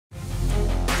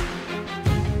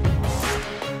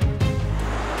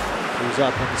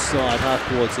Admirals up on the side, half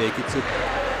towards there, gets it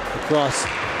across to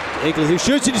Egley, who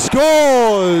shoots and he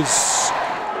scores!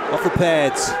 Off the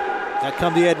pads. Out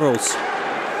come the Admirals.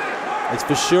 It's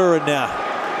for sure now.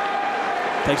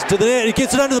 Takes it to the net, he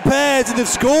gets it under the pads and they've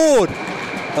scored!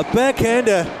 A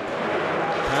backhander.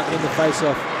 Can't win the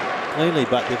face-off cleanly,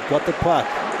 but they've got the puck.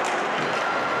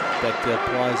 Back to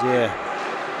Plaisier.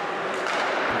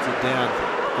 Puts it down.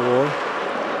 Or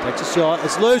takes a shot.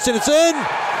 It's loose and it's in!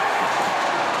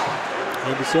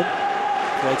 Henderson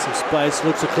creates some space,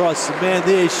 looks across, the man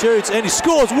there, he shoots and he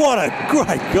scores. What a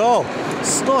great goal!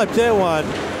 Sniped that one.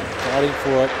 Fighting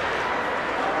for it.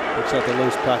 Looks like the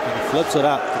loose puck and he flips it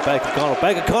up to Baker Connell.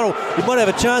 Baker Connell, he might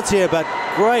have a chance here, but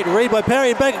great read by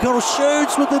Parry, and Baker Connell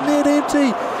shoots with the net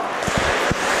empty.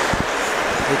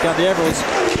 Here come the Admirals.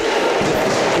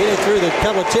 Getting through the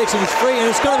couple of checks and he's free, and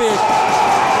it's going to be a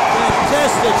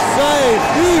fantastic save,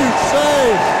 huge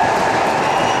save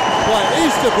by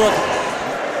Easterbrook.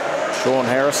 Sean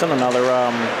Harrison, another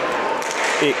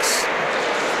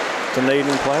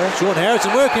ex-Dunedin player. Sean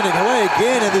Harrison working away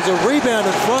again, and there's a rebound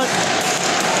in front.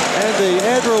 And the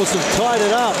Admirals have tied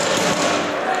it up.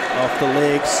 Off the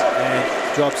legs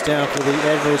and drops down for the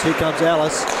Admirals. Here comes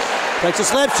Alice. Takes a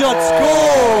slap shot,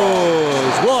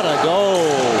 scores! What a goal!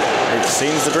 It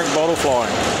sends the drink bottle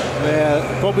flying.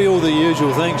 Yeah, probably all the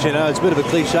usual things, you know. It's a bit of a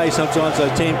cliche sometimes,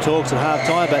 those team talks at half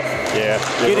time, but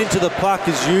get into the puck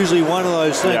is usually one of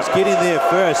those things. Get in there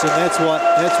first, and that's what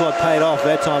paid off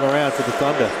that time around for the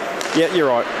Thunder. Yeah, you're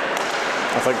right.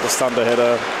 I think the Thunder had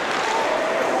a...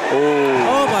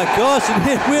 Oh my gosh, and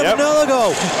we have another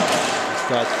goal.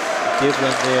 Starts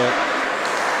Devlin there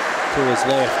to his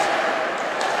left.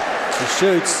 He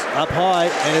shoots up high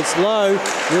and it's low.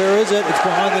 Where is it? It's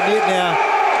behind the net now.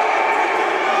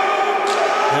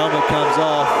 Helmet comes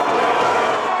off.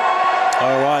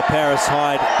 All right, Paris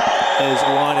Hyde is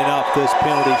lining up this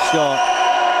penalty shot.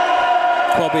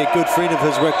 Probably a good friend of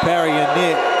his, Rick Parry, in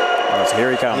net. Oh, so here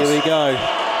he comes. Here we go.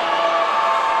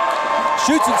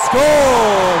 Shoots and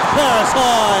scores! Paris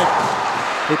Hyde!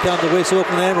 Here come the West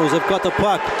Auckland Admirals. They've got the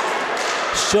puck.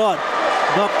 Shot.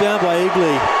 Knocked down by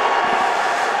Egley.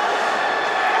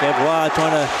 Gavois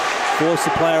trying to force the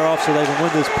player off so they can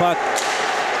win this puck.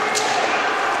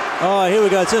 Oh, here we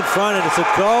go. It's in front and it's a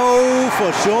goal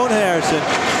for Sean Harrison.